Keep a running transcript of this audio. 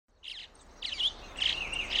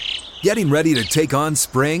Getting ready to take on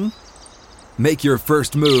spring? Make your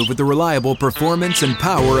first move with the reliable performance and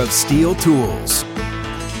power of Steel tools.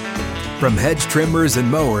 From hedge trimmers and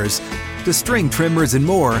mowers to string trimmers and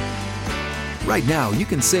more, right now you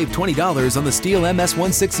can save $20 on the Steel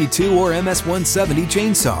MS-162 or MS-170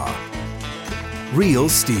 chainsaw. Real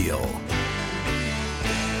Steel.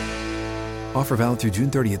 Offer valid through June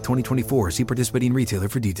 30th, 2024. See participating retailer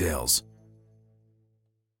for details.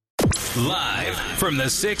 Live from the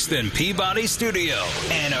 6th and Peabody Studio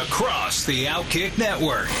and across the Outkick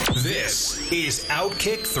Network, this is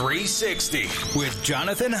Outkick 360 with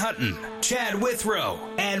Jonathan Hutton, Chad Withrow,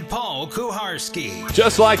 and Paul Kuharsky.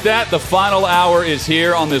 Just like that, the final hour is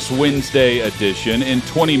here on this Wednesday edition. In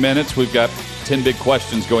 20 minutes, we've got 10 big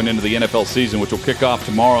questions going into the NFL season, which will kick off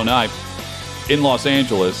tomorrow night in Los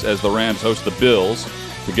Angeles as the Rams host the Bills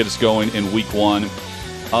to get us going in week one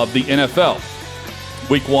of the NFL.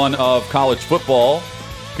 Week one of college football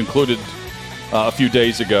concluded a few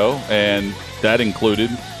days ago, and that included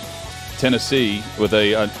Tennessee with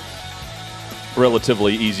a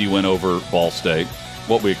relatively easy win over Ball State,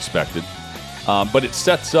 what we expected. But it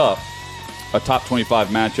sets up a top 25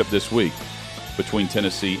 matchup this week between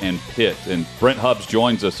Tennessee and Pitt. And Brent Hubbs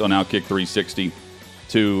joins us on Outkick 360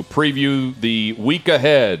 to preview the week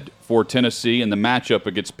ahead for Tennessee and the matchup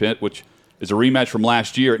against Pitt, which is a rematch from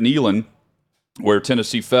last year at Neyland, where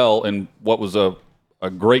Tennessee fell in what was a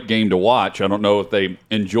great game to watch. I don't know if they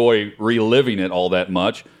enjoy reliving it all that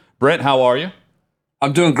much. Brent, how are you?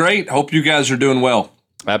 I'm doing great. Hope you guys are doing well.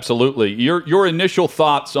 Absolutely. Your initial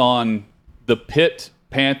thoughts on the Pitt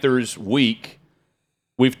Panthers week.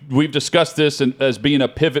 We've discussed this as being a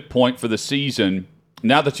pivot point for the season.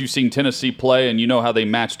 Now that you've seen Tennessee play and you know how they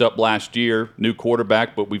matched up last year, new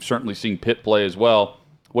quarterback, but we've certainly seen Pitt play as well.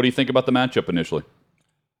 What do you think about the matchup initially?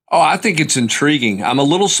 Oh, I think it's intriguing. I'm a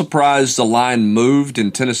little surprised the line moved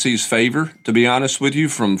in Tennessee's favor, to be honest with you,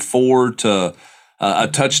 from 4 to a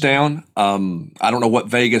touchdown. I don't know what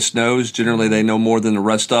Vegas knows. Generally, they know more than the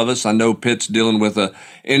rest of us. I know Pitt's dealing with an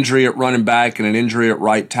injury at running back and an injury at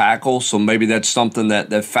right tackle, so maybe that's something that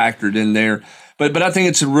factored in there. But I think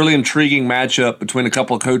it's a really intriguing matchup between a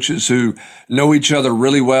couple of coaches who know each other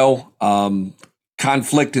really well,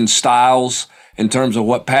 conflict in styles in terms of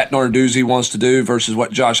what Pat Narduzzi wants to do versus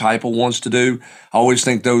what Josh Heupel wants to do. I always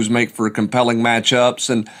think those make for compelling matchups.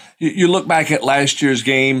 And you look back at last year's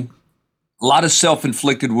game, a lot of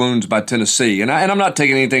self-inflicted wounds by Tennessee. And I'm not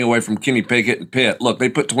taking anything away from Kenny Pickett and Pitt. Look, they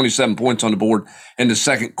put 27 points on the board in the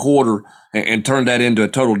second quarter and turned that into a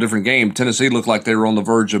total different game. Tennessee looked like they were on the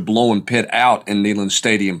verge of blowing Pitt out in Neyland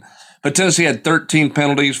Stadium. But Tennessee had 13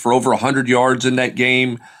 penalties for over 100 yards in that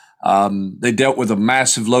game. They dealt with a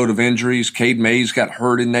massive load of injuries. Cade Mays got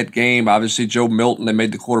hurt in that game. Obviously, Joe Milton, they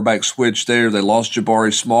made the quarterback switch there. They lost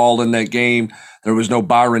Jabari Small in that game. There was no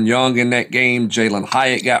Byron Young in that game. Jalen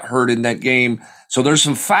Hyatt got hurt in that game. So there's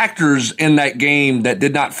some factors in that game that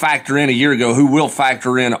did not factor in a year ago who will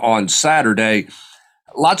factor in on Saturday.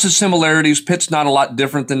 Lots of similarities. Pitt's not a lot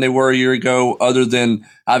different than they were a year ago, other than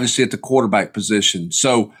obviously at the quarterback position.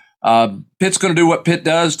 So Pitt's going to do what Pitt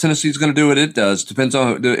does. Tennessee's going to do what it does. Depends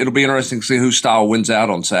on. It'll be interesting to see whose style wins out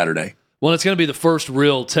on Saturday. Well, it's going to be the first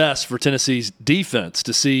real test for Tennessee's defense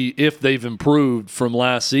to see if they've improved from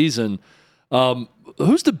last season.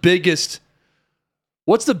 What's the biggest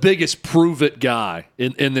prove-it guy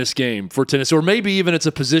in this game for Tennessee? Or maybe even it's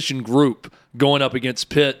a position group going up against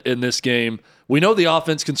Pitt in this game. We know the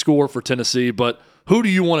offense can score for Tennessee, but who do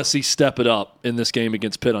you want to see step it up in this game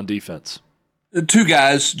against Pitt on defense? Two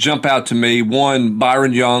guys jump out to me. One,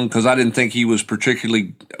 Byron Young, because I didn't think he was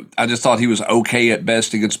particularly – I just thought he was okay at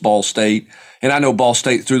best against Ball State. And I know Ball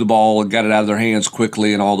State threw the ball and got it out of their hands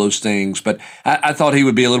quickly and all those things. But I thought he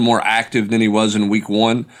would be a little more active than he was in week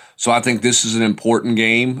one. So I think this is an important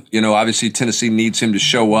game. You know, obviously Tennessee needs him to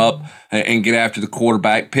show up and get after the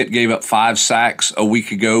quarterback. Pitt gave up 5 sacks a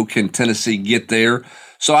week ago. Can Tennessee get there?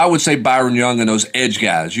 So I would say Byron Young and those edge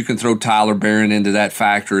guys. You can throw Tyler Barron into that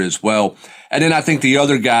factor as well. And then I think the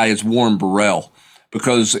other guy is Warren Burrell,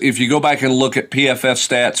 because if you go back and look at PFF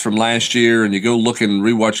stats from last year and you go look and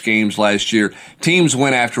rewatch games last year, teams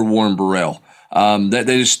went after Warren Burrell.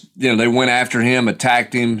 They went after him,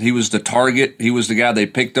 attacked him. He was the target. He was the guy they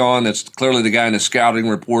picked on. That's clearly the guy in the scouting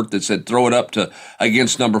report that said throw it up to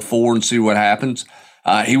against number 4 and see what happens.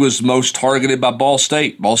 He was most targeted by Ball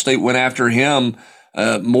State. Ball State went after him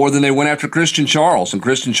more than they went after Christian Charles, and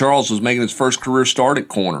Christian Charles was making his first career start at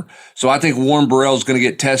corner. So I think Warren Burrell is going to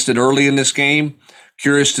get tested early in this game.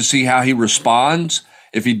 Curious to see how he responds.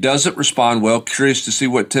 If he doesn't respond well, curious to see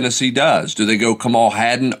what Tennessee does. Do they go Kamal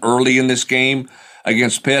Hadden early in this game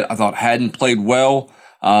against Pitt? I thought Hadden played well.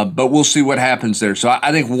 But we'll see what happens there. So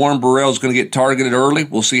I think Warren Burrell is going to get targeted early.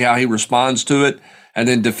 We'll see how he responds to it. And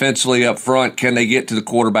then defensively up front, can they get to the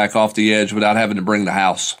quarterback off the edge without having to bring the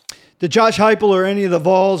house? Did Josh Heupel or any of the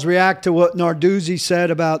Vols react to what Narduzzi said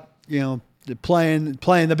about, playing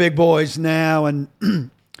the big boys now and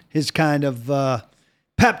his kind of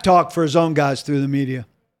pep talk for his own guys through the media?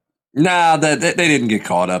 Nah, they didn't get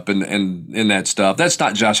caught up in that stuff. That's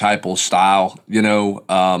not Josh Heupel's style,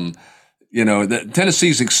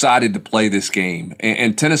 Tennessee's excited to play this game.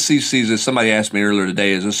 And Tennessee sees this. Somebody asked me earlier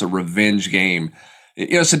today, is this a revenge game?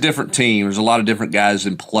 It's a different team. There's a lot of different guys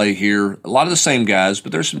in play here. A lot of the same guys,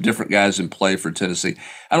 but there's some different guys in play for Tennessee.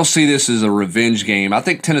 I don't see this as a revenge game. I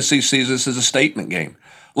think Tennessee sees this as a statement game.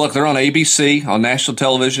 Look, they're on ABC, on national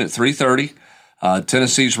television at 3:30.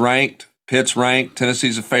 Tennessee's ranked. Pitt's ranked.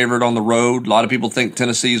 Tennessee's a favorite on the road. A lot of people think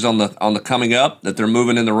Tennessee's on the coming up, that they're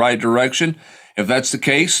moving in the right direction. If that's the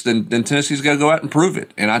case, then Tennessee's got to go out and prove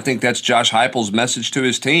it. And I think that's Josh Heupel's message to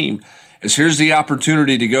his team is here's the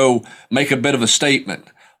opportunity to go make a bit of a statement.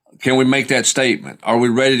 Can we make that statement? Are we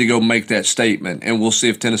ready to go make that statement? And we'll see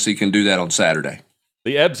if Tennessee can do that on Saturday.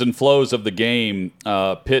 The ebbs and flows of the game,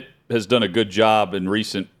 Pitt has done a good job in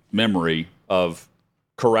recent memory of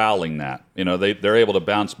corralling that. They're able to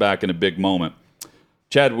bounce back in a big moment.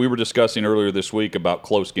 Chad, we were discussing earlier this week about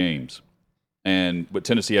close games. But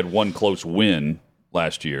Tennessee had one close win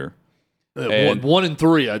last year.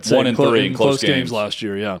 1-3, I'd say. 1-3 in close games last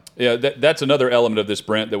year, yeah. Yeah, that's another element of this,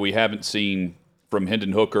 Brent, that we haven't seen from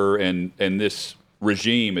Hendon Hooker and this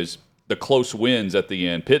regime is the close wins at the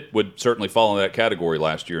end. Pitt would certainly fall in that category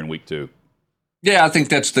last year in week 2. Yeah, I think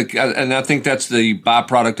that's the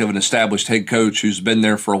byproduct of an established head coach who's been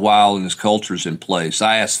there for a while and his culture's in place.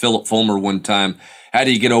 I asked Philip Fulmer one time, how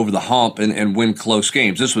do you get over the hump and win close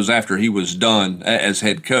games? This was after he was done as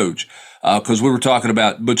head coach. Because we were talking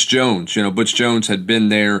about Butch Jones. Butch Jones had been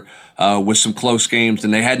there with some close games,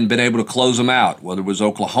 and they hadn't been able to close them out, whether it was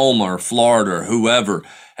Oklahoma or Florida or whoever.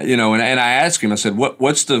 And I asked him, I said,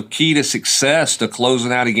 what's the key to success to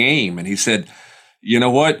closing out a game? And he said, you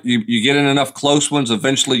know what? You get in enough close ones,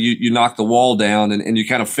 eventually you knock the wall down and you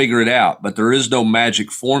kind of figure it out. But there is no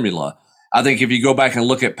magic formula. I think if you go back and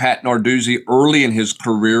look at Pat Narduzzi early in his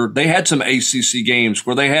career, they had some ACC games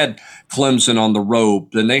where they had Clemson on the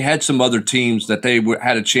rope, and they had some other teams that they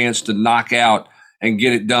had a chance to knock out and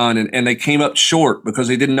get it done, and they came up short because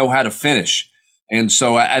they didn't know how to finish. And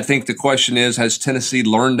so I think the question is, has Tennessee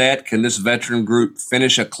learned that? Can this veteran group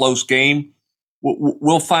finish a close game?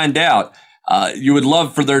 We'll find out. You would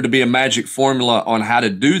love for there to be a magic formula on how to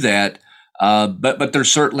do that. But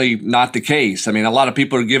there's certainly not the case. I mean, a lot of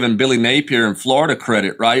people are giving Billy Napier in Florida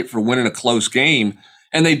credit, right, for winning a close game.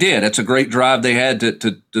 And they did. It's a great drive they had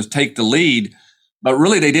to take the lead. But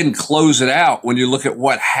really, they didn't close it out. When you look at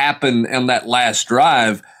what happened on that last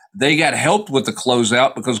drive, they got helped with the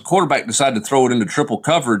closeout because the quarterback decided to throw it into triple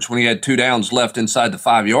coverage when he had 2 downs left inside the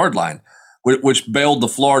 5-yard line, which bailed the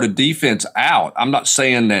Florida defense out. I'm not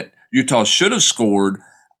saying that Utah should have scored.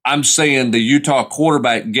 I'm saying the Utah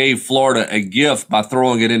quarterback gave Florida a gift by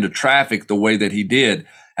throwing it into traffic the way that he did.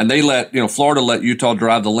 And Florida let Utah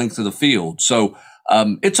drive the length of the field. So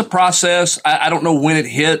it's a process. I don't know when it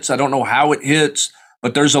hits. I don't know how it hits,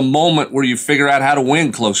 but there's a moment where you figure out how to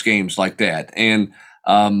win close games like that. And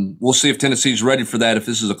we'll see if Tennessee's ready for that if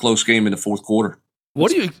this is a close game in the fourth quarter. What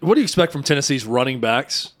do you expect from Tennessee's running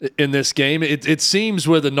backs in this game? It seems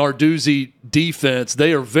with the Narduzzi defense,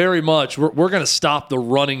 they are very much we're going to stop the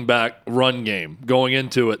running back run game going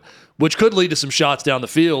into it, which could lead to some shots down the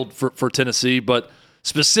field for Tennessee. But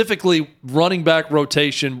specifically running back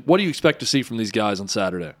rotation, what do you expect to see from these guys on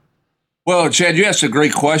Saturday? Well, Chad, you asked a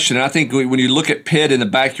great question. I think when you look at Pitt in the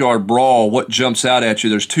backyard brawl, what jumps out at you,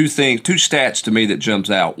 there's two stats to me that jumps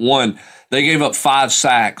out. One, they gave up 5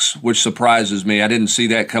 sacks, which surprises me. I didn't see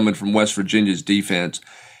that coming from West Virginia's defense.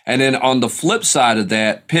 And then on the flip side of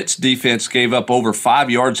that, Pitt's defense gave up over 5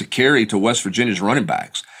 yards a carry to West Virginia's running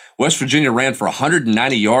backs. West Virginia ran for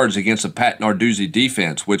 190 yards against a Pat Narduzzi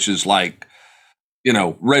defense, which is like,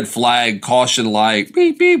 red flag, caution light,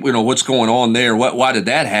 beep, beep, what's going on there? Why did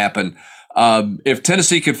that happen? If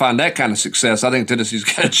Tennessee can find that kind of success, I think Tennessee's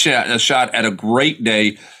got a shot at a great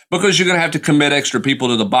day because you're going to have to commit extra people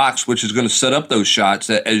to the box, which is going to set up those shots,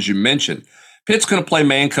 as you mentioned. Pitt's going to play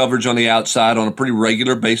man coverage on the outside on a pretty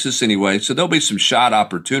regular basis anyway, so there'll be some shot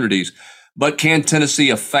opportunities. But can Tennessee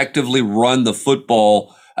effectively run the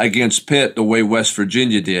football against Pitt the way West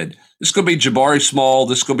Virginia did? This is going to be Jabari Small.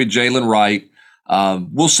 This is going to be Jalen Wright.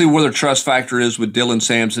 We'll see where their trust factor is with Dylan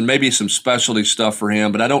Sampson, maybe some specialty stuff for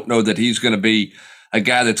him, but I don't know that he's going to be a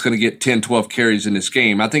guy that's going to get 10, 12 carries in this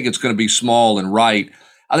game. I think it's going to be Small and Wright.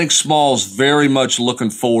 I think Small's very much looking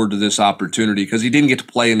forward to this opportunity because he didn't get to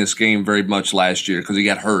play in this game very much last year because he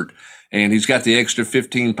got hurt. And he's got the extra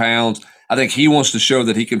 15 pounds. I think he wants to show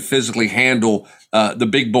that he can physically handle the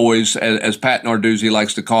big boys, as Pat Narduzzi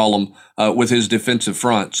likes to call them, with his defensive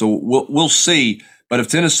front. So we'll see. But if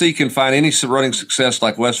Tennessee can find any running success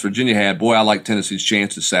like West Virginia had, boy, I like Tennessee's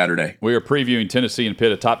chances Saturday. We are previewing Tennessee and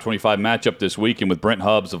Pitt, a top 25 matchup this weekend with Brent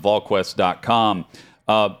Hubbs of VolQuest.com.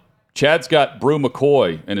 Chad's got Brew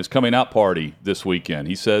McCoy and his coming out party this weekend.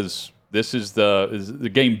 He says this is the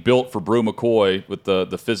game built for Brew McCoy with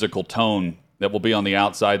the physical tone that will be on the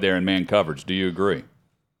outside there in man coverage. Do you agree?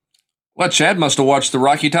 Well, Chad must have watched the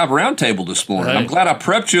Rocky Top Roundtable this morning. Hey. I'm glad I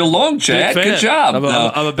prepped you along, Chad. Good job.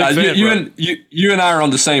 I'm a big fan. You and I are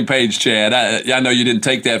on the same page, Chad. I know you didn't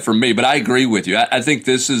take that from me, but I agree with you. I think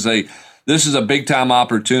this is a big time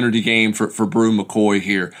opportunity game for Brew McCoy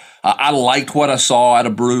here. I liked what I saw out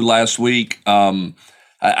of Brew last week.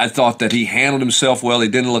 I thought that he handled himself well. He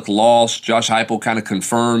didn't look lost. Josh Heupel kind of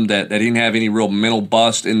confirmed that he didn't have any real mental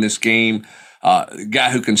bust in this game.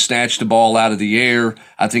 Guy who can snatch the ball out of the air.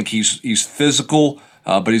 I think he's physical,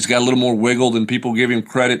 but he's got a little more wiggle than people give him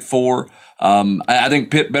credit for. I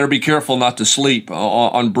think Pitt better be careful not to sleep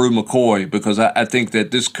on Brew McCoy because I think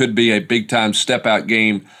that this could be a big-time step-out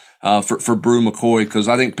game for Brew McCoy because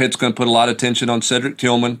I think Pitt's going to put a lot of attention on Cedric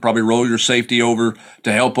Tillman, probably roll your safety over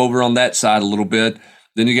to help over on that side a little bit.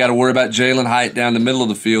 Then you got to worry about Jalen Hyatt down the middle of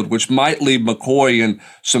the field, which might leave McCoy in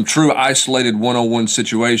some true isolated one-on-one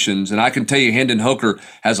situations. And I can tell you Hendon Hooker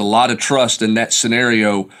has a lot of trust in that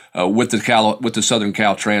scenario with the Southern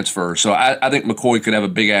Cal transfer. So I think McCoy could have a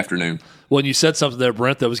big afternoon. Well, and you said something there,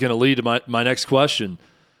 Brent, that was going to lead to my next question.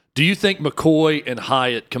 Do you think McCoy and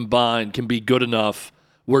Hyatt combined can be good enough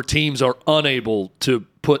where teams are unable to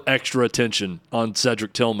put extra attention on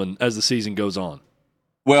Cedric Tillman as the season goes on?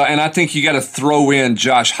 Well, and I think you got to throw in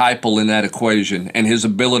Josh Heupel in that equation and his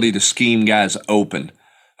ability to scheme guys open.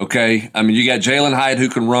 Okay? I mean, you got Jalen Hyatt who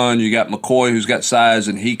can run. You got McCoy who's got size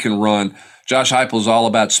and he can run. Josh Heupel's all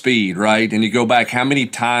about speed, right? And you go back, how many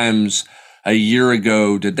times a year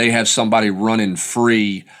ago did they have somebody running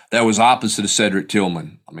free that was opposite of Cedric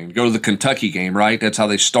Tillman? I mean, go to the Kentucky game, right? That's how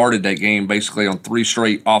they started that game, basically on 3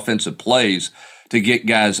 straight offensive plays to get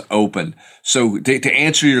guys open. So to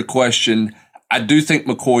answer your question, I do think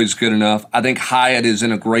McCoy is good enough. I think Hyatt is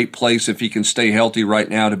in a great place if he can stay healthy right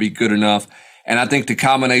now to be good enough. And I think the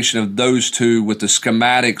combination of those two with the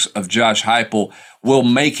schematics of Josh Heupel will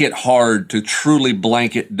make it hard to truly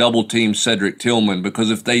blanket double team Cedric Tillman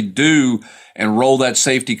because if they do and roll that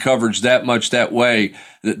safety coverage that much that way,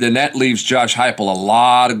 then that leaves Josh Heupel a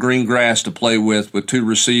lot of green grass to play with 2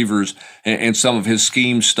 receivers and some of his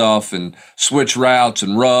scheme stuff and switch routes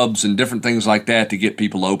and rubs and different things like that to get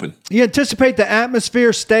people open. You anticipate the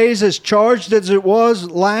atmosphere stays as charged as it was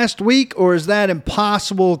last week, or is that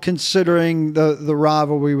impossible considering the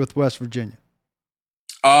rivalry with West Virginia?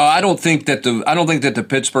 I don't think that the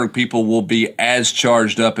Pittsburgh people will be as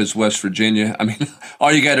charged up as West Virginia. I mean,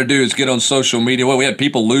 all you got to do is get on social media. Well, we had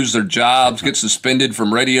people lose their jobs, get suspended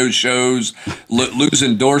from radio shows, lose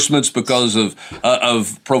endorsements because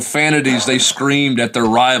of profanities they screamed at their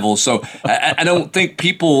rivals. So I don't think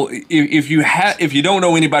people, if you don't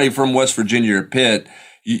know anybody from West Virginia or Pitt,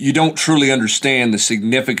 you don't truly understand the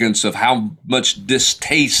significance of how much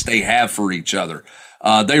distaste they have for each other.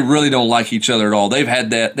 They really don't like each other at all. They had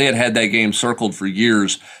that game circled for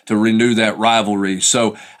years to renew that rivalry.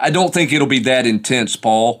 So I don't think it'll be that intense,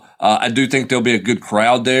 Paul. I do think there'll be a good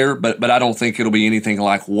crowd there, but I don't think it'll be anything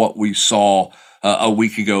like what we saw a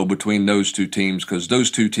week ago between those two teams because those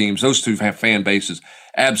two fan bases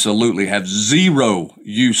absolutely have zero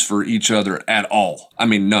use for each other at all. I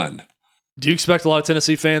mean, none. Do you expect a lot of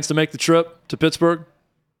Tennessee fans to make the trip to Pittsburgh?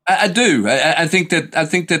 I do. I think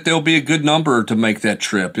that there'll be a good number to make that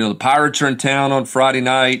trip. You know, the Pirates are in town on Friday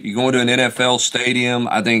night. You're going to an NFL stadium.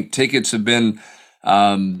 I think tickets have been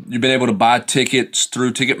you've been able to buy tickets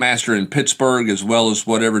through Ticketmaster in Pittsburgh as well as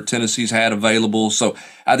whatever Tennessee's had available. So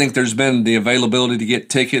I think there's been the availability to get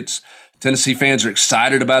tickets. Tennessee fans are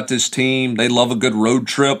excited about this team. They love a good road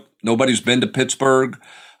trip. Nobody's been to Pittsburgh.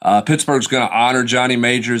 Pittsburgh's going to honor Johnny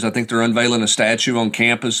Majors. I think they're unveiling a statue on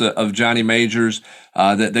campus of Johnny Majors.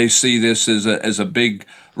 That they see this as a big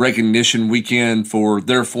recognition weekend for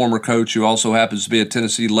their former coach, who also happens to be a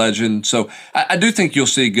Tennessee legend. So I do think you'll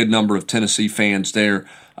see a good number of Tennessee fans there.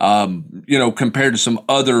 Compared to some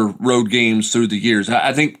other road games through the years,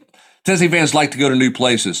 I think Tennessee fans like to go to new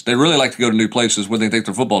places. They really like to go to new places when they think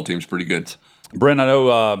their football team's pretty good. Brent, I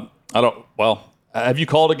know. Have you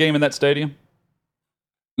called a game in that stadium?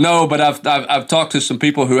 No, but I've talked to some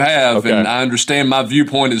people who have, and I understand my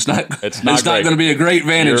viewpoint is not. It's not going to be a great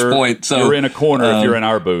vantage point. So you're in a corner if you're in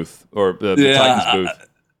our booth or the Titans booth.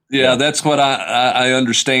 Yeah, that's what I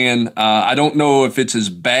understand. I don't know if it's as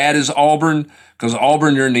bad as Auburn, because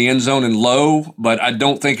Auburn, you're in the end zone and low, but I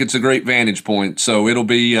don't think it's a great vantage point. So it'll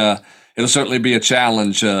certainly be a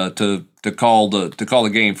challenge to call the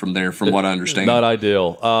game from there, from what I understand. Not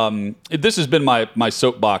ideal. This has been my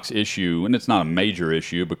soapbox issue, and it's not a major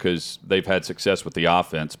issue because they've had success with the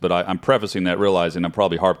offense, but I'm prefacing that realizing I'm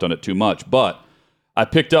probably harped on it too much. But I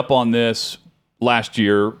picked up on this last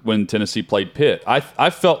year when Tennessee played Pitt. I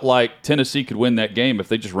felt like Tennessee could win that game if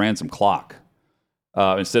they just ran some clock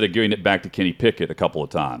instead of giving it back to Kenny Pickett a couple of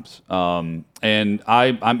times. And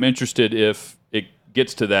I'm interested if it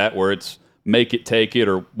gets to that where it's make it, take it,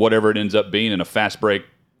 or whatever it ends up being in a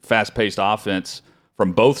fast-paced offense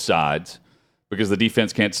from both sides because the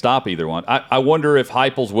defense can't stop either one. I wonder if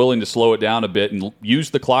Heupel's willing to slow it down a bit and use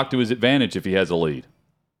the clock to his advantage if he has a lead.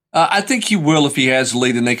 I think he will if he has a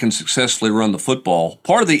lead and they can successfully run the football.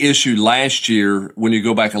 Part of the issue last year, when you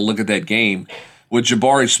go back and look at that game, with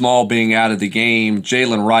Jabari Small being out of the game,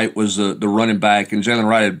 Jalen Wright was the running back, and Jalen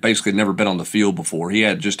Wright had basically never been on the field before. He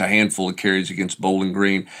had just a handful of carries against Bowling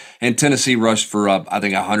Green, and Tennessee rushed for, I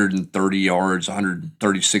think, 130 yards,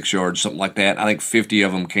 136 yards, something like that. I think 50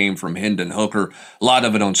 of them came from Hendon Hooker, a lot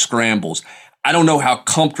of it on scrambles. I don't know how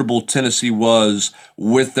comfortable Tennessee was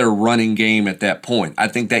with their running game at that point. I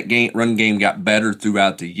think that run game got better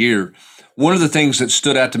throughout the year. One of the things that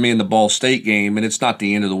stood out to me in the Ball State game, and it's not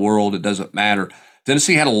the end of the world, it doesn't matter,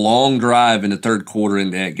 Tennessee had a long drive in the third quarter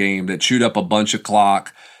in that game that chewed up a bunch of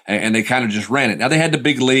clock, and they kind of just ran it. Now, they had the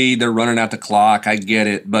big lead. They're running out the clock. I get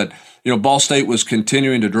it. But, Ball State was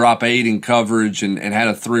continuing to drop 8 in coverage and had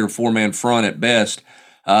a 3 or 4-man front at best.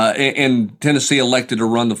 And Tennessee elected to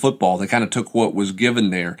run the football. They kind of took what was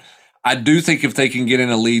given there. I do think if they can get in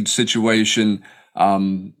a lead situation,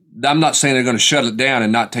 I'm not saying they're going to shut it down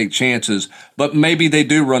and not take chances, but maybe they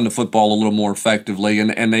do run the football a little more effectively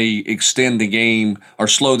and they extend the game or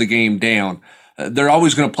slow the game down. They're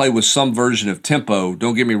always going to play with some version of tempo,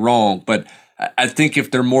 don't get me wrong, but I think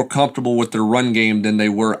if they're more comfortable with their run game than they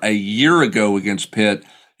were a year ago against Pitt,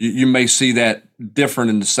 you may see that different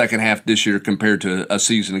in the second half this year compared to a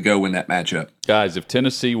season ago in that matchup. Guys, if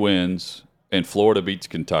Tennessee wins and Florida beats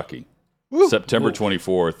Kentucky, September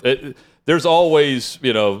 24th, there's always,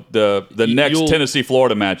 the next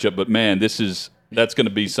Tennessee-Florida matchup, but man, that's going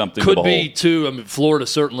to be something. Could be too. I mean, Florida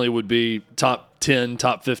certainly would be top 10,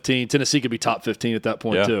 top 15. Tennessee could be top 15 at that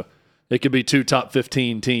point too. It could be 2 top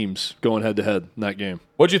 15 teams going head to head in that game.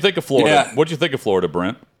 What'd you think of Florida? Yeah. What'd you think of Florida,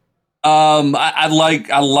 Brent? I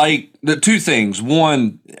like the two things.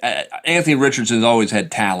 One, Anthony Richardson's always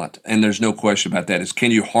had talent, and there's no question about that. Is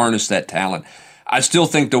can you harness that talent? I still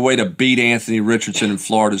think the way to beat Anthony Richardson in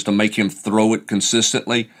Florida is to make him throw it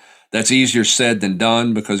consistently. That's easier said than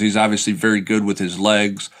done because he's obviously very good with his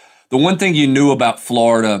legs. The one thing you knew about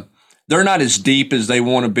Florida, they're not as deep as they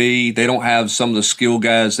want to be. They don't have some of the skill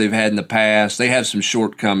guys they've had in the past. They have some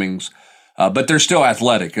shortcomings, but they're still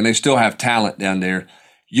athletic, and they still have talent down there.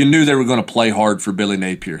 You knew they were going to play hard for Billy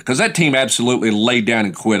Napier because that team absolutely laid down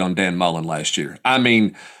and quit on Dan Mullen last year. I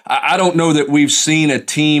mean, I don't know that we've seen a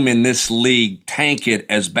team in this league tank it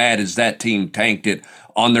as bad as that team tanked it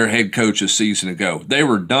on their head coach a season ago. They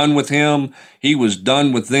were done with him. He was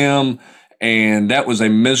done with them. And that was a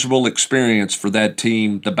miserable experience for that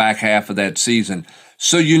team the back half of that season.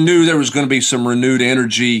 So you knew there was going to be some renewed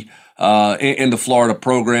energy in the Florida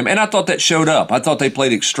program, and I thought that showed up. I thought they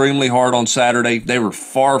played extremely hard on Saturday. They were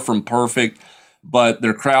far from perfect, but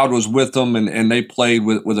their crowd was with them, and they played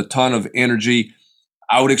with a ton of energy.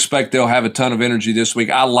 I would expect they'll have a ton of energy this week.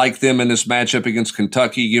 I like them in this matchup against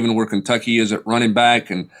Kentucky, given where Kentucky is at running back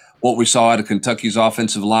and what we saw out of Kentucky's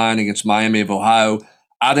offensive line against Miami of Ohio.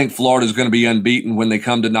 I think Florida's going to be unbeaten when they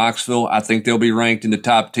come to Knoxville. I think they'll be ranked in the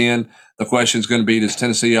top 10. The question is going to be, does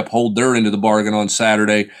Tennessee uphold their end of the bargain on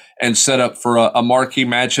Saturday and set up for a marquee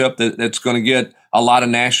matchup that's going to get a lot of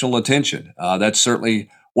national attention? That's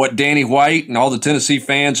certainly what Danny White and all the Tennessee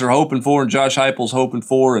fans are hoping for and Josh Heupel's hoping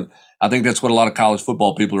for, and I think that's what a lot of college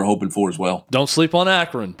football people are hoping for as well. Don't sleep on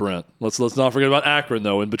Akron, Brent. Let's not forget about Akron,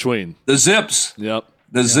 though, in between. The Zips. Yep.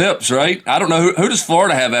 The Zips, right? I don't know. Who does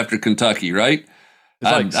Florida have after Kentucky, right? It's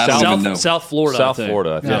like South Florida. South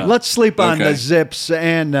Florida, I think. Yeah. Let's sleep on the Zips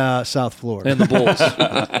and South Florida. And the Bulls.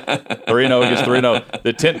 3-0 against 3-0.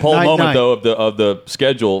 The tentpole moment, though, of the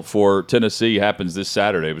schedule for Tennessee happens this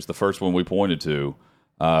Saturday. It was the first one we pointed to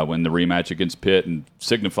when the rematch against Pitt and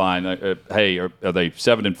signifying, hey, are they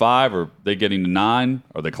 7-5? Or are they getting to 9?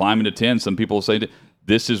 Are they climbing to 10? Some people say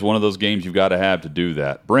this is one of those games you've got to have to do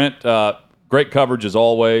that. Brent, great coverage as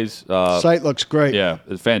always. Site looks great. Yeah,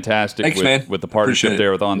 it's fantastic. Thanks, man. With the partnership Appreciate it.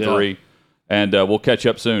 there with On3. And we'll catch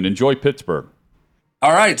up soon. Enjoy Pittsburgh.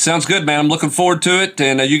 All right, sounds good, man. I'm looking forward to it,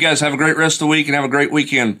 and you guys have a great rest of the week and have a great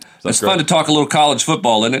weekend. It's fun to talk a little college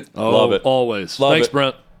football, isn't it? Oh, Love it. Always. Love Thanks, it.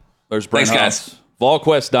 Brent. There's Brent Thanks, Huff.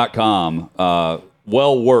 VolQuest.com.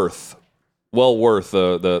 Well worth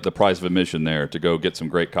the price of admission there to go get some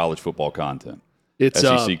great college football content. It's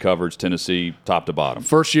SEC coverage, Tennessee, top to bottom.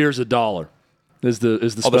 first year's $1 is the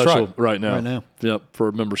that's special right. now. Right now. Yep,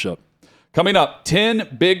 for membership. Coming up,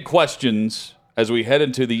 10 big questions as we head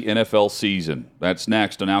into the NFL season. That's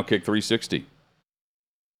next on Outkick 360.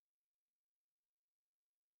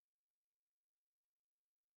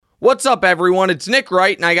 What's up, everyone? It's Nick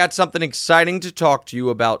Wright, and I got something exciting to talk to you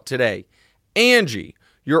about today. Angie,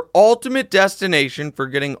 your ultimate destination for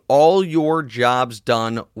getting all your jobs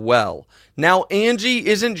done well. Now, Angie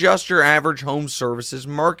isn't just your average home services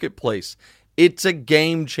marketplace. It's a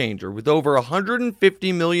game changer with over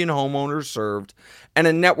 150 million homeowners served and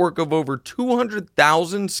a network of over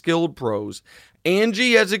 200,000 skilled pros.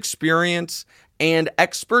 Angie has experience and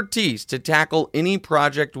expertise to tackle any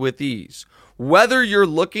project with ease. Whether you're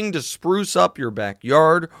looking to spruce up your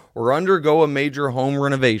backyard or undergo a major home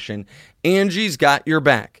renovation, Angie's got your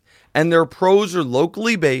back. And their pros are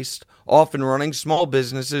locally based, often running small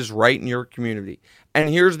businesses right in your community. And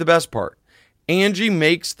here's the best part. Angie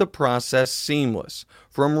makes the process seamless.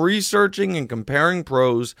 From researching and comparing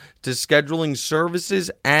pros to scheduling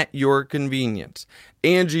services at your convenience.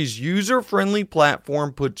 Angie's user-friendly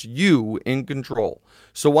platform puts you in control.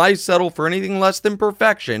 So why settle for anything less than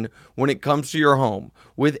perfection when it comes to your home?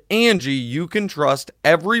 With Angie, you can trust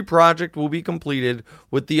every project will be completed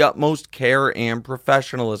with the utmost care and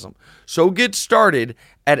professionalism. So get started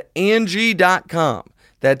at Angie.com.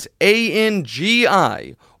 That's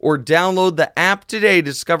ANGI, or download the app today to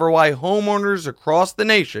discover why homeowners across the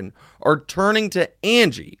nation are turning to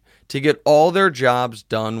Angie to get all their jobs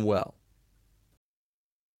done well.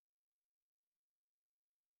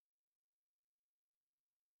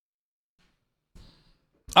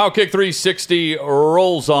 Outkick 360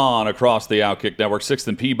 rolls on across the Outkick Network. 6th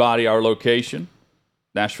and Peabody, our location.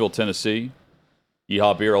 Nashville, Tennessee.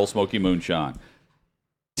 Yeehaw Beer, Old Smoky Moonshine.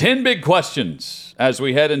 10 big questions as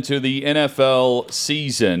we head into the NFL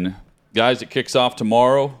season. Guys, it kicks off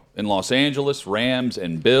tomorrow in Los Angeles, Rams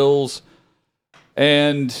and Bills.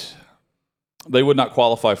 And they would not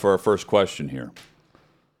qualify for our first question here.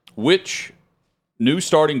 Which new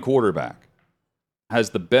starting quarterback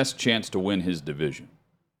has the best chance to win his division?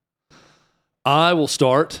 I will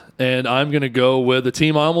start, and I'm going to go with the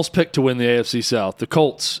team I almost picked to win the AFC South, the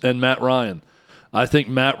Colts and Matt Ryan. I think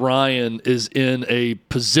Matt Ryan is in a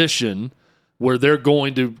position where they're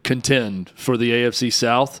going to contend for the AFC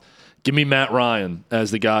South. Give me Matt Ryan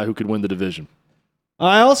as the guy who could win the division.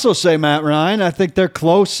 I also say Matt Ryan. I think they're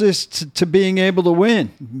closest to being able to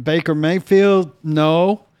win. Baker Mayfield,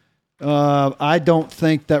 no. I don't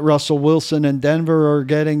think that Russell Wilson and Denver are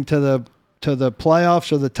getting to the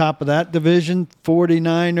playoffs or the top of that division.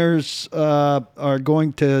 49ers are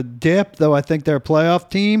going to dip, though I think they're a playoff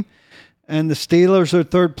team. And the Steelers are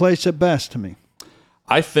third place at best to me.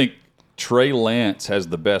 I think Trey Lance has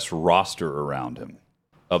the best roster around him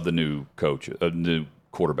of the new new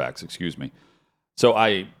quarterbacks, excuse me. So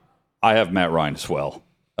I have Matt Ryan as well.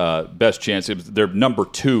 Best chance. They're number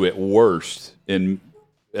 2 at worst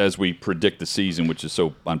as we predict the season, which is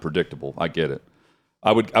so unpredictable. I get it.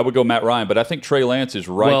 I would go Matt Ryan, but I think Trey Lance is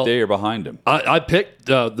right there behind him. I picked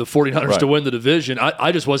the 49ers to win the division.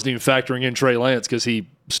 I just wasn't even factoring in Trey Lance because he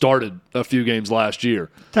started a few games last year.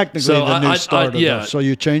 Technically the new starter, though, so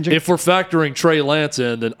you're changing? If we're factoring Trey Lance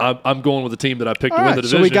in, then I'm going with the team that I picked to win the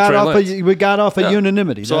division. So we got off of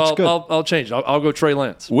unanimity. So That's good. I'll change it. I'll go Trey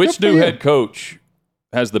Lance. Which new head coach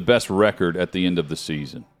has the best record at the end of the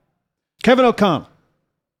season? Kevin O'Connell.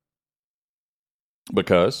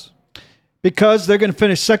 Because they're going to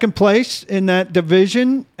finish second place in that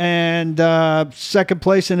division, and second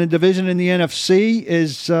place in a division in the NFC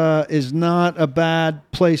is not a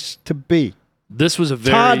bad place to be. This was a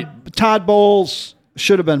very Todd Bowles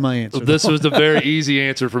should have been my answer. This was a very easy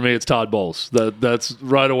answer for me. It's Todd Bowles. That's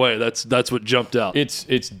right away. That's what jumped out.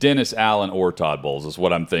 It's Dennis Allen or Todd Bowles is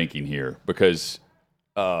what I'm thinking here. Because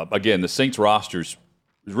again, the Saints rosters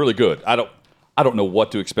is really good. I don't know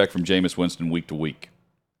what to expect from Jameis Winston week to week.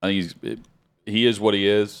 I think he is what he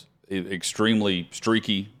is. Extremely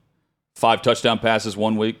streaky. 5 touchdown passes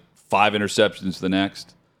one week, 5 interceptions the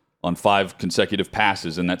next, on 5 consecutive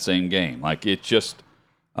passes in that same game. Like, it just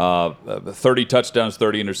 30 touchdowns,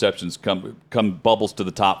 30 interceptions come bubbles to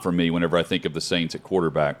the top for me whenever I think of the Saints at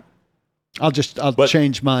quarterback. I'll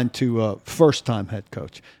change mine to first-time head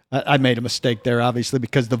coach. I made a mistake there, obviously,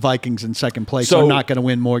 because the Vikings in second place are not going to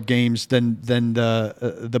win more games than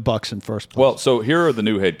the Bucs in first place. Well, so here are the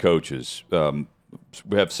new head coaches.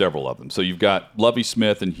 We have several of them. So you've got Lovie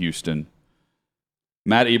Smith in Houston,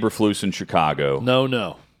 Matt Eberflus in Chicago.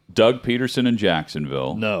 No. Doug Peterson in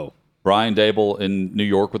Jacksonville. No. Brian Dable in New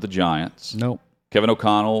York with the Giants. No. Kevin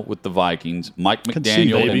O'Connell with the Vikings. Mike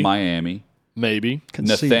McDaniel in Miami. Maybe.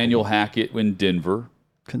 Nathaniel Hackett in Denver.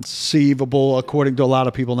 Conceivable, according to a lot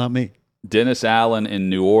of people, not me. Dennis Allen in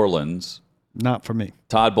New Orleans. Not for me.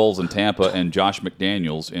 Todd Bowles in Tampa, and Josh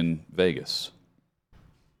McDaniels in Vegas.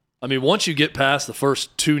 I mean, once you get past the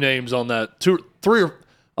first two names on that,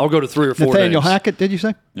 I'll go to 3 or 4 Nathaniel names. Hackett, did you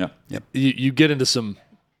say? Yeah. Yep. You get into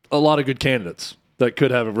a lot of good candidates that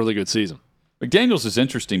could have a really good season. McDaniels is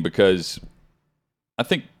interesting because I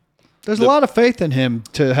think there's a lot of faith in him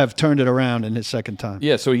to have turned it around in his second time.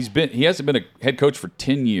 Yeah, so he hasn't been a head coach for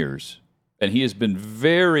 10 years, and he has been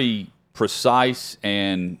very precise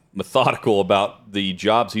and methodical about the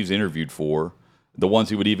jobs he's interviewed for, the ones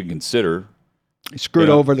he would even consider. He screwed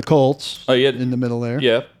over the Colts in the middle there.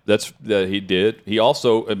 Yeah, he did. He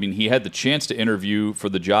also, he had the chance to interview for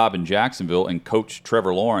the job in Jacksonville and coach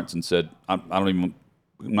Trevor Lawrence and said, I'm not even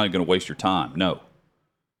going to waste your time. No.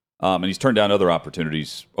 And he's turned down other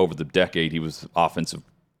opportunities over the decade. He was offensive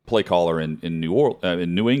play caller in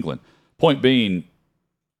New England. Point being,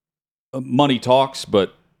 money talks,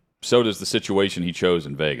 but so does the situation he chose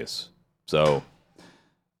in Vegas. So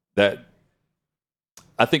that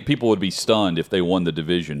I think people would be stunned if they won the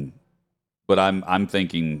division. But I'm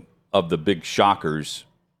thinking of the big shockers.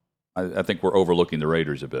 I think we're overlooking the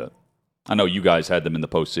Raiders a bit. I know you guys had them in the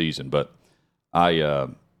postseason, but I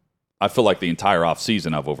feel like the entire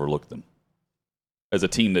offseason I've overlooked them as a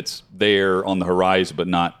team that's there on the horizon but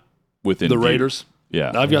not within the view. Raiders?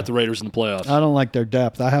 Yeah. I've got the Raiders in the playoffs. I don't like their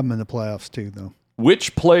depth. I have them in the playoffs too, though.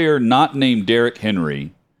 Which player not named Derrick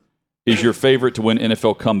Henry is your favorite to win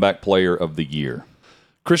NFL Comeback Player of the Year?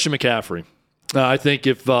 Christian McCaffrey. I think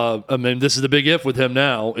this is the big if with him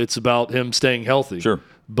now. It's about him staying healthy. Sure.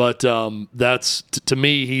 But that's to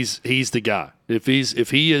me, he's the guy. If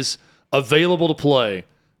he is available to play,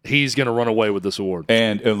 he's going to run away with this award.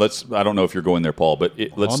 And I don't know if you're going there, Paul, but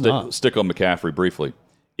let's stick on McCaffrey briefly.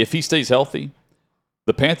 If he stays healthy,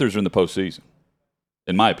 the Panthers are in the postseason,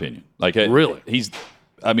 in my opinion. Really?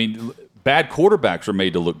 Bad quarterbacks are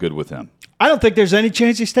made to look good with him. I don't think there's any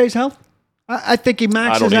chance he stays healthy. I think he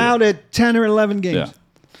maxes out at 10 or 11 games.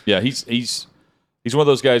 Yeah, he's one of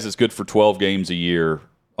those guys that's good for 12 games a year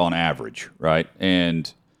on average, right?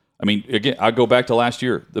 And again, I go back to last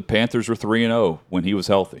year. The Panthers were 3-0 when he was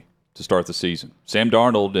healthy to start the season. Sam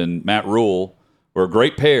Darnold and Matt Rule were a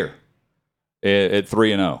great pair at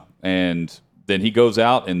 3-0, and then he goes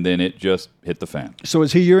out, and then it just hit the fan. So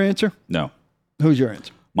is he your answer? No. Who's your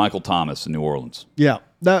answer? Michael Thomas in New Orleans. Yeah,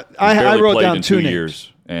 I wrote down 2 names.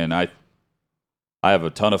 Years, and I have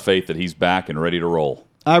a ton of faith that he's back and ready to roll.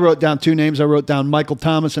 I wrote down 2 names. I wrote down Michael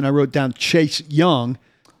Thomas and I wrote down Chase Young.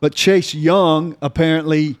 But Chase Young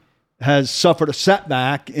apparently has suffered a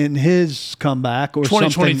setback in his comeback or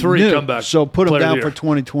 2023 something new. Comeback. So put him down for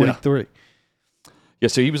 2023. Yeah,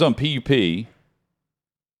 so he was on PUP.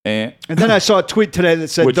 And then I saw a tweet today that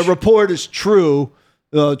said the report is true.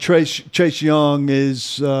 Chase Young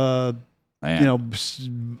is out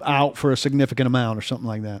for a significant amount or something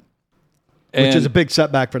like that. Which is a big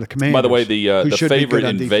setback for the Commanders. By the way, the favorite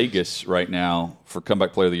in Vegas right now for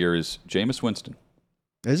Comeback Player of the Year is Jameis Winston.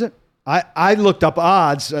 Is it? I looked up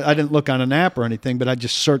odds. I didn't look on an app or anything, but I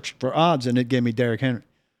just searched for odds, and it gave me Derrick Henry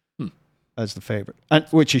as the favorite,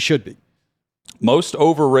 which he should be. Most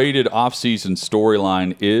overrated offseason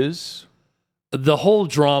storyline is? The whole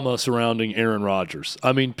drama surrounding Aaron Rodgers.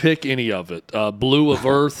 Pick any of it. Blue of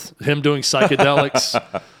Earth, him doing psychedelics.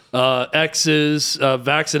 X's,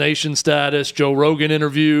 vaccination status, Joe Rogan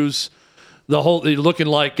interviews, the whole looking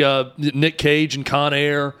like Nick Cage and Con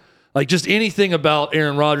Air, just anything about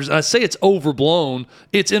Aaron Rodgers. I say it's overblown.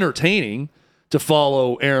 It's entertaining to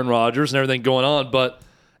follow Aaron Rodgers and everything going on, but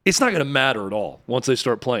it's not going to matter at all once they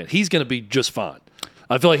start playing. He's going to be just fine.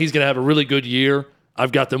 I feel like he's going to have a really good year.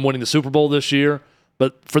 I've got them winning the Super Bowl this year.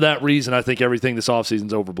 But for that reason, I think everything this offseason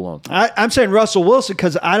is overblown. I'm saying Russell Wilson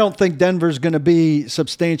because I don't think Denver's going to be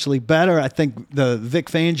substantially better. I think the Vic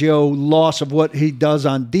Fangio loss of what he does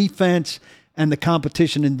on defense and the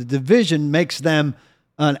competition in the division makes them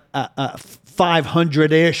a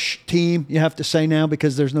 500-ish team, you have to say now,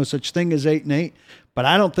 because there's no such thing as 8-8. But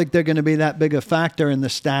I don't think they're going to be that big a factor in the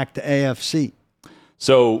stacked AFC.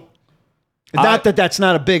 So, Not that that's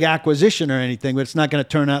not a big acquisition or anything, but it's not going to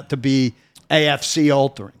turn out to be AFC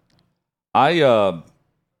altering.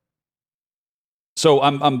 So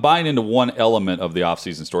I'm buying into one element of the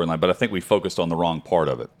offseason storyline, but I think we focused on the wrong part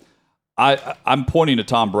of it. I'm pointing to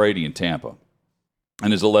Tom Brady in Tampa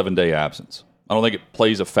and his 11-day absence. I don't think it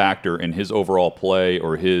plays a factor in his overall play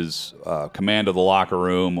or his command of the locker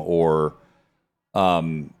room or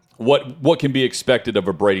what can be expected of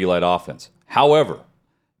a Brady-led offense. However,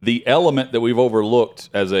 the element that we've overlooked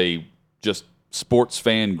as a just sports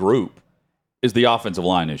fan group is the offensive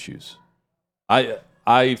line issues.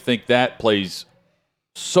 I think that plays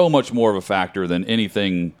so much more of a factor than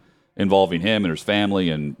anything involving him and his family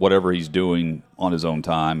and whatever he's doing on his own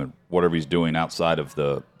time and whatever he's doing outside of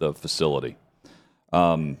the facility.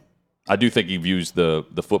 I do think he views the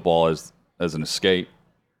football as an escape,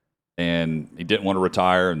 and he didn't want to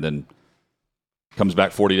retire, and then comes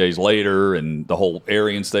back 40 days later, and the whole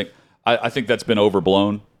Arians thing. I think that's been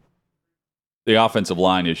overblown. The offensive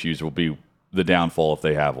line issues will be the downfall if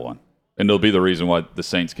they have one, and it'll be the reason why the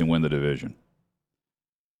Saints can win the division.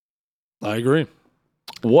 I agree.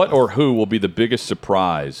 What or who will be the biggest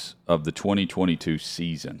surprise of the 2022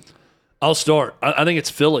 season? I'll start. I think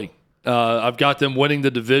it's Philly. I've got them winning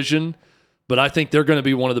the division, but I think they're going to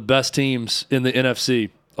be one of the best teams in the NFC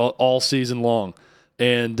all season long.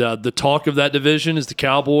 And the talk of that division is the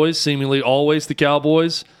Cowboys, seemingly always the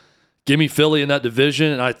Cowboys. Give me Philly in that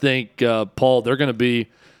division, and I think, Paul, they're going to be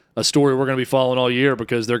a story we're going to be following all year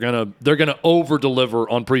because they're going to over-deliver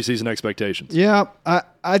on preseason expectations. Yeah,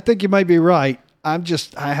 I think you might be right. I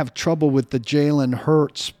have trouble with the Jalen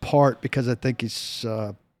Hurts part because I think he's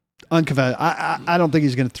unconventional. I don't think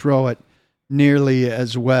he's going to throw it nearly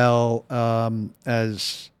as well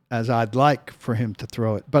as I'd like for him to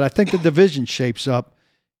throw it. But I think the division shapes up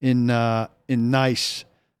in nice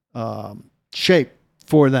shape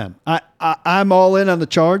for them. I'm all in on the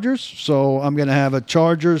Chargers, so I'm going to have a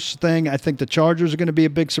Chargers thing. I think the Chargers are going to be a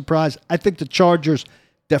big surprise. I think the Chargers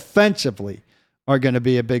defensively are going to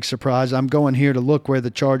be a big surprise. I'm going here to look where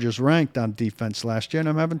the Chargers ranked on defense last year, and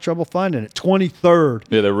I'm having trouble finding it. 23rd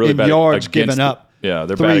they're really in bad yards given up. Yeah,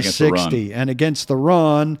 they're bad against the run. 360, and against the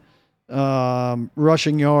run,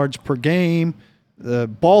 rushing yards per game,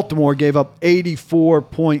 Baltimore gave up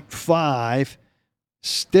 84.5.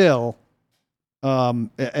 Still,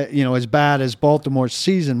 as bad as Baltimore's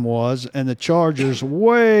season was, and the Chargers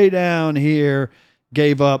way down here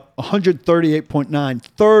gave up 138.9,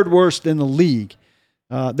 third worst in the league.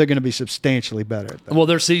 They're going to be substantially better at that. Well,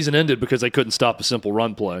 their season ended because they couldn't stop a simple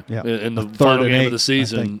run play in the final game of the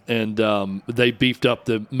season, and they beefed up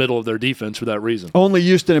the middle of their defense for that reason. Only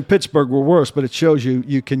Houston and Pittsburgh were worse, but it shows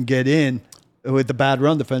you can get in with the bad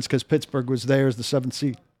run defense because Pittsburgh was there as the 7th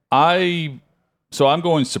seed. So I'm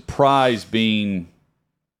going surprise being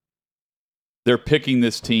they're picking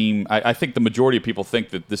this team. I think the majority of people think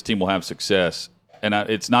that this team will have success, and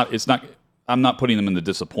it's not. I'm not putting them in the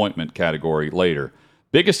disappointment category later.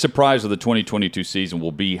 Biggest surprise of the 2022 season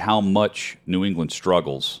will be how much New England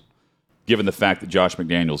struggles, given the fact that Josh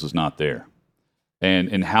McDaniels is not there,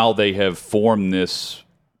 and how they have formed this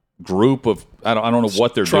group of I don't know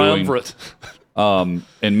what they're doing.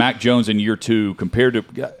 And Mac Jones in year 2 compared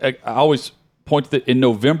to I always point to that in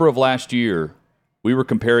November of last year, we were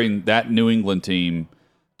comparing that New England team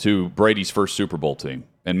to Brady's first Super Bowl team,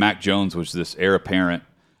 and Mac Jones was this heir apparent,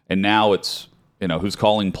 and now it's who's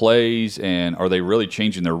calling plays, and are they really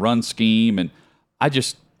changing their run scheme? And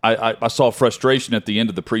I saw frustration at the end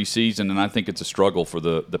of the preseason, and I think it's a struggle for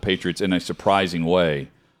the Patriots in a surprising way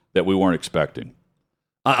that we weren't expecting.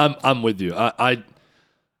 I'm with you. I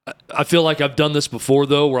feel like I've done this before,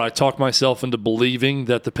 though, where I talk myself into believing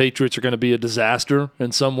that the Patriots are going to be a disaster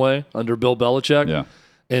in some way under Bill Belichick. Yeah.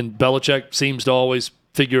 And Belichick seems to always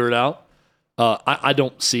figure it out. I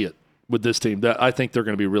don't see it with this team. I think they're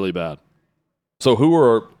going to be really bad. So who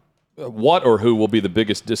will be the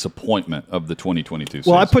biggest disappointment of the 2022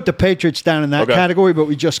 season? Well, I put the Patriots down in that category, but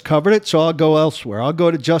we just covered it, so I'll go elsewhere. I'll go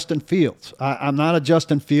to Justin Fields. I'm not a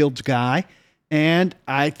Justin Fields guy, and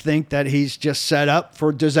I think that he's just set up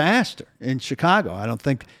for disaster in Chicago. I don't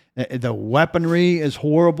think the weaponry is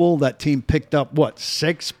horrible. That team picked up,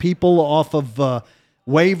 6 people off of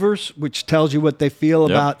waivers, which tells you what they feel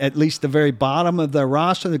about at least the very bottom of their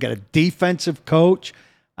roster. They've got a defensive coach.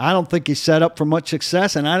 I don't think he's set up for much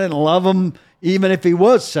success, and I didn't love him even if he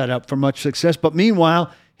was set up for much success. But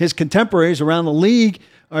meanwhile, his contemporaries around the league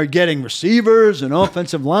are getting receivers and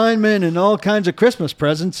offensive linemen and all kinds of Christmas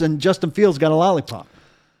presents, and Justin Fields got a lollipop.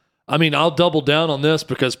 I mean, I'll double down on this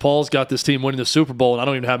because Paul's got this team winning the Super Bowl, and I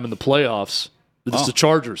don't even have them in the playoffs. It's the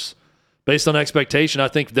Chargers. Based on expectation, I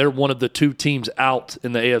think they're one of the 2 teams out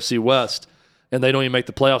in the AFC West, and they don't even make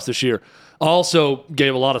the playoffs this year. I also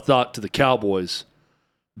gave a lot of thought to the Cowboys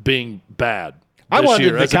being bad. I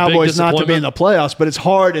wanted the Cowboys not to be in the playoffs, but it's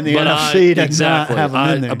hard in the NFC to not have them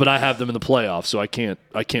in there. But I have them in the playoffs, so I can't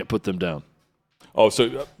put them down. Oh,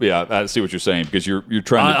 so yeah, I see what you're saying because you're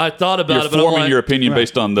trying to. I thought about it, but forming your opinion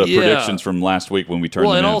based on the predictions from last week when we turned.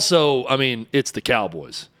 Well, them and in. also, I mean, it's the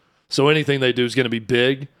Cowboys, so anything they do is going to be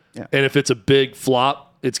big. Yeah. And if it's a big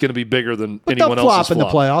flop, it's going to be bigger than but anyone they'll else's flop in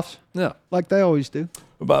the playoffs. Yeah, like they always do.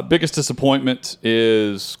 But biggest disappointment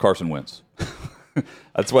is Carson Wentz.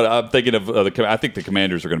 That's what I'm thinking of. I think the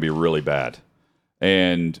Commanders are going to be really bad,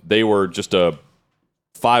 and they were just a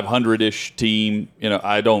 500-ish team.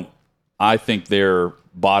 I think they're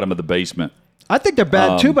bottom of the basement. I think they're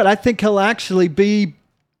bad too, but I think he'll actually be,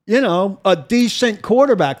 a decent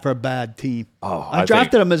quarterback for a bad team. I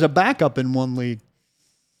drafted him as a backup in one league.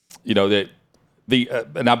 And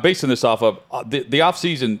I'm basing this off of the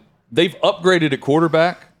offseason. They've upgraded at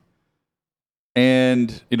quarterback,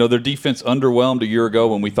 and their defense underwhelmed a year ago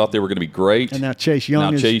when we thought they were going to be great. And now Chase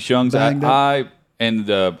Young's banged up. And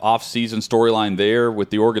the offseason storyline there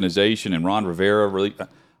with the organization and Ron Rivera, really,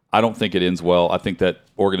 I don't think it ends well. I think that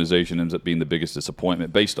organization ends up being the biggest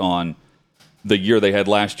disappointment based on the year they had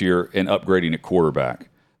last year and upgrading at quarterback.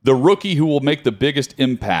 The rookie who will make the biggest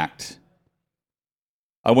impact,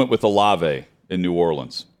 I went with Olave in New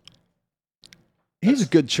Orleans. He's a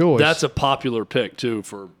good choice. That's a popular pick, too,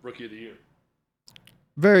 for Rookie of the Year.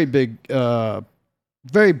 Very big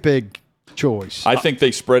choice. I think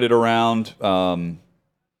they spread it around.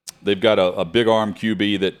 They've got a big arm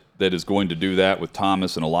QB that is going to do that with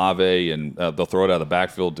Thomas and Olave, and they'll throw it out of the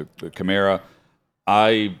backfield to Kamara.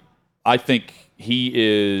 I think he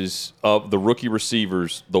is, of the rookie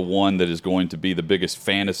receivers, the one that is going to be the biggest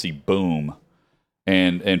fantasy boom.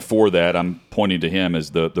 And for that, I'm pointing to him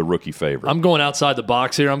as the rookie favorite. I'm going outside the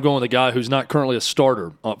box here. I'm going with the guy who's not currently a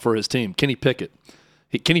starter for his team, Kenny Pickett.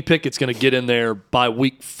 Kenny Pickett's going to get in there by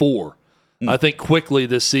week 4. I think quickly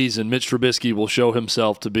this season, Mitch Trubisky will show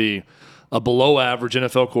himself to be a below-average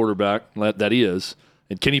NFL quarterback that he is,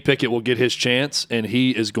 and Kenny Pickett will get his chance, and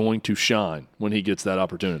he is going to shine when he gets that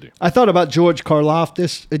opportunity. I thought about George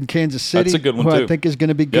Karlaftis in Kansas City, That's a good one who too. I think is going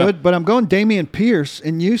to be good, but I'm going Dameon Pierce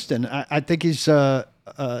in Houston. I think he's going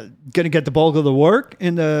to get the bulk of the work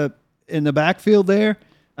in the backfield there.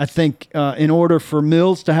 I think in order for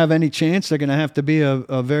Mills to have any chance, they're going to have to be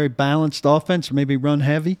a very balanced offense, maybe run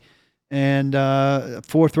heavy. And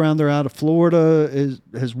 4th rounder out of Florida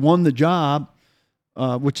has won the job,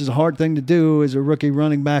 which is a hard thing to do as a rookie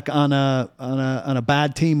running back on a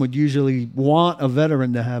bad team. Would usually want a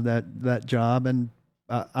veteran to have that job, and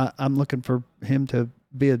I'm looking for him to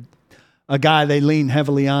be a guy they lean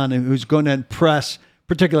heavily on and who's going to impress,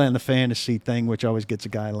 particularly on the fantasy thing, which always gets a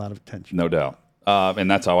guy a lot of attention. No doubt.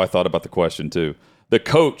 And that's how I thought about the question, too. The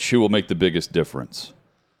coach who will make the biggest difference.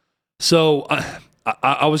 So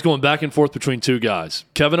I was going back and forth between 2 guys,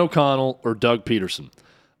 Kevin O'Connell or Doug Peterson.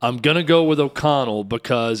 I'm going to go with O'Connell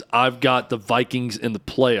because I've got the Vikings in the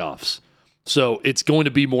playoffs. So it's going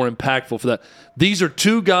to be more impactful for that. These are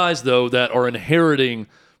 2 guys, though, that are inheriting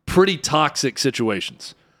pretty toxic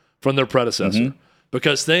situations from their predecessor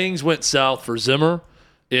because things went south for Zimmer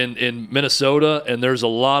in Minnesota, and there's a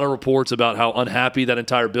lot of reports about how unhappy that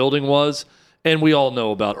entire building was. And we all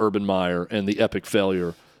know about Urban Meyer and the epic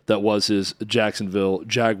failure that was his Jacksonville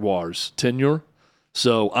Jaguars tenure.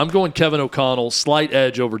 So I'm going Kevin O'Connell, slight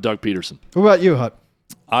edge over Doug Peterson. What about you, Hut?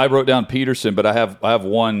 I wrote down Peterson, but I have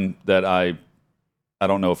one that I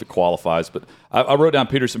don't know if it qualifies, but I wrote down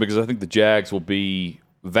Peterson because I think the Jags will be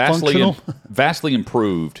vastly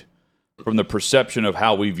improved from the perception of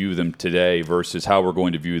how we view them today versus how we're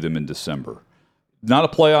going to view them in December. Not a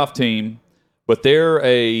playoff team, but they're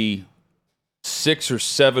a 6 or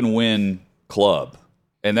 7 win club,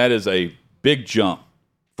 and that is a big jump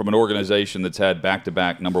from an organization that's had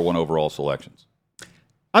back-to-back number 1 overall selections.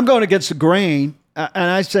 I'm going against the grain, and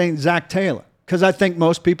I'm saying Zach Taylor, because I think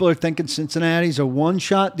most people are thinking Cincinnati's a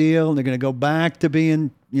one-shot deal, and they're going to go back to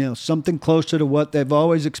being, something closer to what they've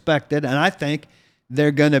always expected. And I think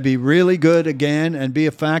they're going to be really good again and be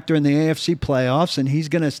a factor in the AFC playoffs, and he's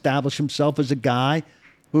going to establish himself as a guy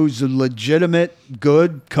who's a legitimate,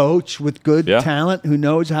 good coach with good talent who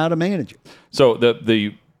knows how to manage it. So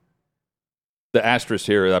the asterisk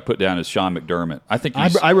here I put down is Sean McDermott.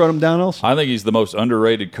 I wrote him down also. I think he's the most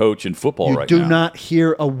underrated coach in football right now. You do not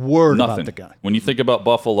hear a word Nothing. about the guy. When you think about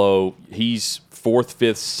Buffalo, he's 4th,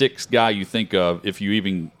 5th, 6th guy you think of if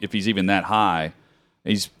he's even that high.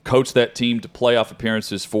 He's coached that team to playoff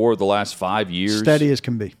appearances for the last 5 years. Steady as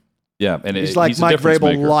can be. Yeah, and he's like he's Mike a difference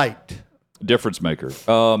Vrabel maker. light. difference maker.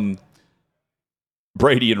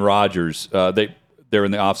 Brady and Rodgers, they're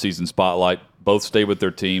in the offseason spotlight. Both stay with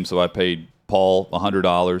their team, so I paid Paul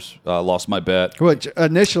 $100. Lost my bet. Which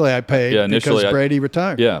initially I paid because Brady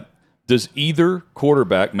retired. Yeah. Does either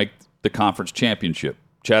quarterback make the conference championship?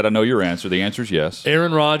 Chad, I know your answer. The answer is yes.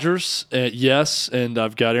 Aaron Rodgers, yes, and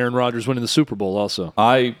I've got Aaron Rodgers winning the Super Bowl also.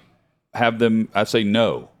 I say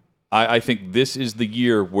no. I think this is the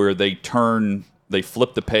year where they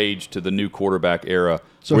flip the page to the new quarterback era.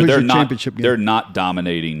 So where who's your championship game? They're not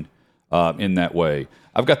dominating in that way.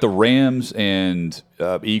 I've got the Rams and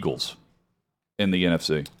Eagles in the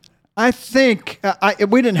NFC. I think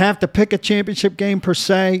we didn't have to pick a championship game per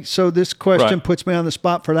se, so this question puts me on the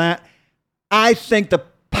spot for that. I think the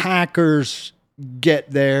Packers get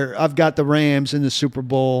there. I've got the Rams in the Super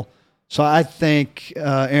Bowl, so I think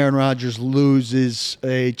Aaron Rodgers loses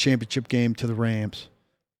a championship game to the Rams,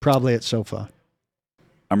 probably at SoFi.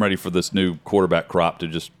 I'm ready for this new quarterback crop to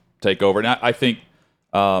just take over. And I think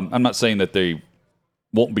I'm not saying that they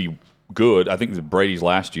won't be good. I think it's Brady's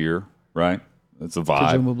last year, right? That's the vibe.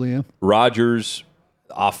 Presumably, yeah. Rodgers,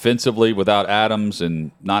 offensively, without Adams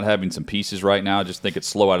and not having some pieces right now, I just think it's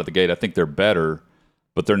slow out of the gate. I think they're better,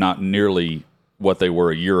 but they're not nearly what they were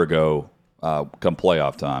a year ago come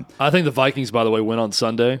playoff time. I think the Vikings, by the way, win on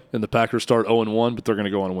Sunday, and the Packers start 0-1, but they're going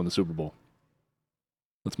to go on and win the Super Bowl.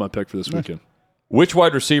 That's my pick for this weekend. Which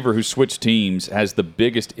wide receiver who switched teams has the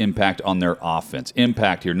biggest impact on their offense?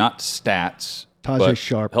 Impact here, not stats. Tajay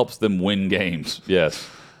Sharp. Helps them win games. Yes.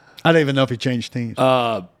 I don't even know if he changed teams.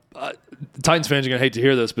 Titans fans are going to hate to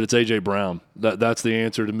hear this, but it's A.J. Brown. That's the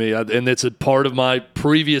answer to me. And it's a part of my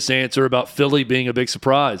previous answer about Philly being a big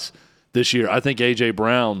surprise this year. I think A.J.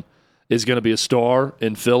 Brown is going to be a star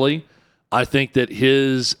in Philly. I think that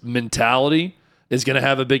his mentality is going to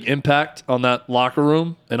have a big impact on that locker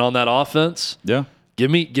room and on that offense. Yeah.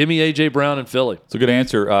 Give me A.J. Brown in Philly. It's a good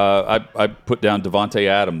answer. I put down Devontae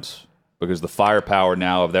Adams because the firepower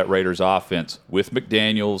now of that Raiders offense with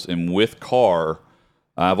McDaniels and with Carr,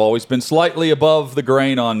 I've always been slightly above the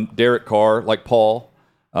grain on Derek Carr, like Paul.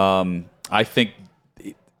 I think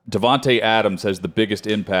Devontae Adams has the biggest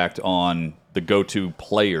impact on the go-to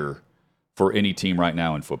player for any team right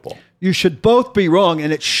now in football. You should both be wrong,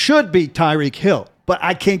 and it should be Tyreek Hill. But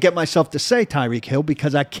I can't get myself to say Tyreek Hill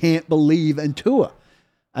because I can't believe in Tua.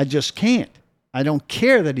 I just can't. I don't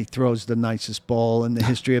care that he throws the nicest ball in the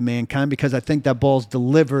history of mankind because I think that ball's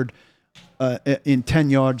delivered in 10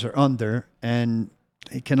 yards or under, and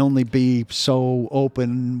it can only be so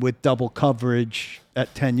open with double coverage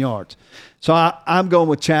at 10 yards. So I'm going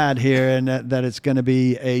with Chad here, and that it's going to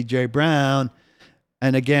be A.J. Brown.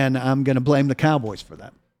 And again, I'm going to blame the Cowboys for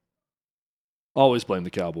that. Always blame the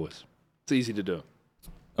Cowboys. It's easy to do.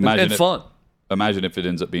 And fun. Imagine if it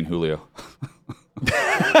ends up being Julio.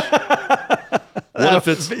 What if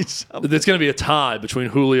it's going to be a tie between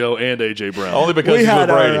Julio and A.J. Brown? Only because he's with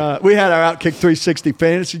Brady. We had our Outkick 360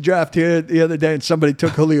 fantasy draft here the other day, and somebody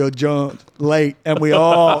took Julio Jones late, and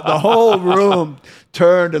the whole room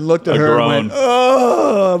turned and looked at her and went,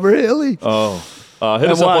 "Oh, really?" Oh.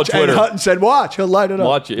 Hit us up on Twitter. And Hutton said, "Watch, he'll light it up."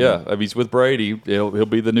 Watch it, yeah. If he's with Brady, he'll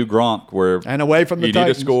be the new Gronk, where and away from the you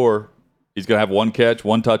Titans. need a score. He's going to have one catch,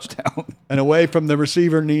 one touchdown, and away from the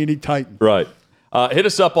receiver needy Titan. Right. Hit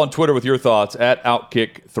us up on Twitter with your thoughts at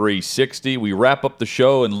Outkick360. We wrap up the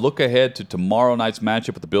show and look ahead to tomorrow night's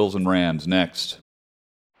matchup with the Bills and Rams next.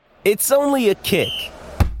 It's only a kick,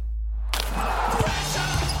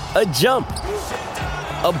 a jump,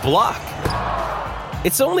 a block.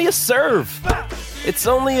 It's only a serve. It's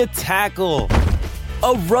only a tackle,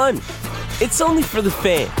 a run. It's only for the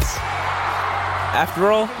fans.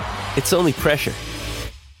 After all, it's only pressure.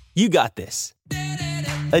 You got this.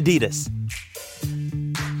 Adidas.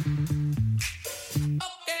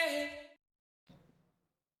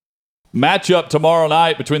 Matchup tomorrow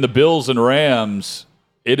night between the Bills and Rams.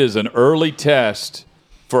 It is an early test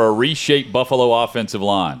for a reshaped Buffalo offensive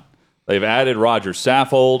line. They've added Roger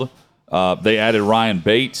Saffold. They added Ryan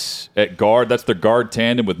Bates at guard. That's their guard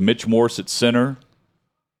tandem with Mitch Morse at center.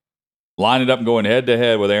 Line it up and going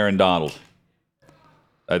head-to-head with Aaron Donald.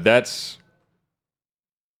 That's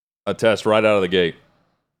a test right out of the gate.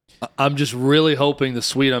 I'm just really hoping the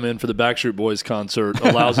suite I'm in for the Backstreet Boys concert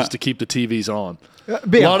allows us to keep the TVs on.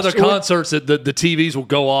 A lot of their concerts, the TVs will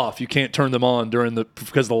go off. You can't turn them on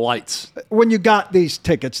because of the lights. When you got these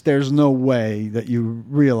tickets, there's no way that you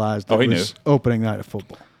realized it was opening night of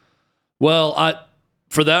football. Well,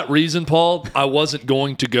 for that reason, Paul, I wasn't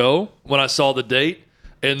going to go when I saw the date.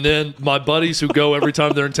 And then my buddies who go every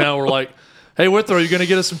time they're in town were like, "Hey, Withrow, are you going to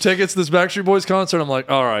get us some tickets to this Backstreet Boys concert?" I'm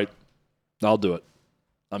like, "All right, I'll do it.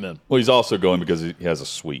 I'm in." Well, he's also going because he has a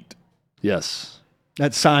suite. Yes.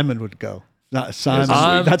 That Simon would go. Not Simon.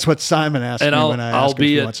 Yes. That's what Simon asked me when I asked him if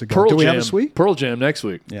he wants to go. Pearl Do we Jam, have a suite? Pearl Jam next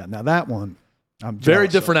week. Yeah. Now that one, I'm Very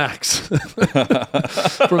jealous different acts.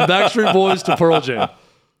 From Backstreet Boys to Pearl Jam.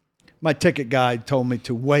 My ticket guy told me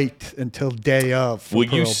to wait until day of. For Will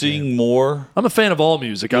you Pearl sing Jam. more? I'm a fan of all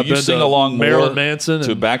music. Will I've you been sing to along Marilyn more Manson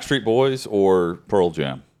to and, Backstreet Boys or Pearl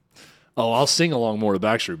Jam? Oh, I'll sing along more to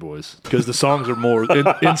Backstreet Boys because the songs are more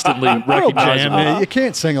instantly Pearl Jam? recognizable. You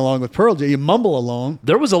can't sing along with Pearl Jam. You mumble along.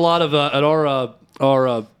 There was a lot of at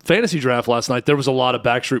our fantasy draft last night. There was a lot of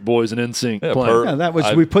Backstreet Boys and NSYNC Yeah, playing. Yeah, that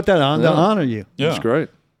was we put that on to honor you. It was great.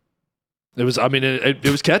 It was. I mean, it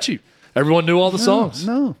was catchy. Everyone knew all the songs.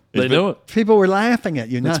 No. They knew it. People were laughing at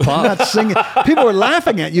you, not pop. singing. People were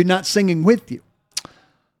laughing at you, not singing with you.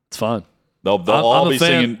 It's fun. They'll I'm all a be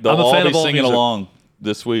fan- singing. They'll I'm a all fan be of all singing music. along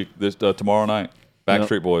this week. Tomorrow night.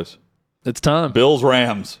 Backstreet Boys. It's time. Bills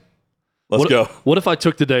Rams. Let's go. What if I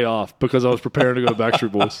took the day off because I was preparing to go to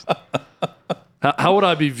Backstreet Boys? How would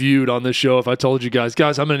I be viewed on this show if I told you guys,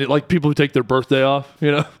 I'm going to, like people who take their birthday off,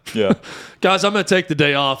 you know? Yeah. Guys, I'm going to take the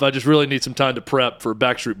day off. I just really need some time to prep for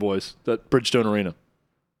Backstreet Boys at Bridgestone Arena.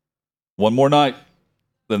 One more night,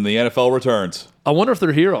 then the NFL returns. I wonder if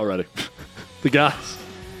they're here already. The guys,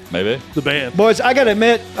 Maybe. the band. Boys, I got to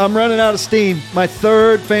admit, I'm running out of steam. My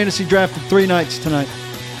third fantasy draft in 3 nights tonight.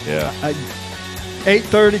 Yeah.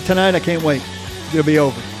 8:30 tonight. I can't wait. It'll be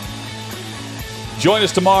over. Join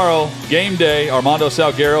us tomorrow, game day. Armando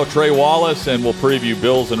Salguero, Trey Wallace, and we'll preview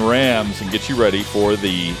Bills and Rams and get you ready for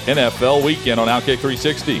the NFL weekend on Outkick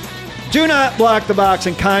 360. Do not block the box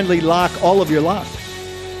and kindly lock all of your locks.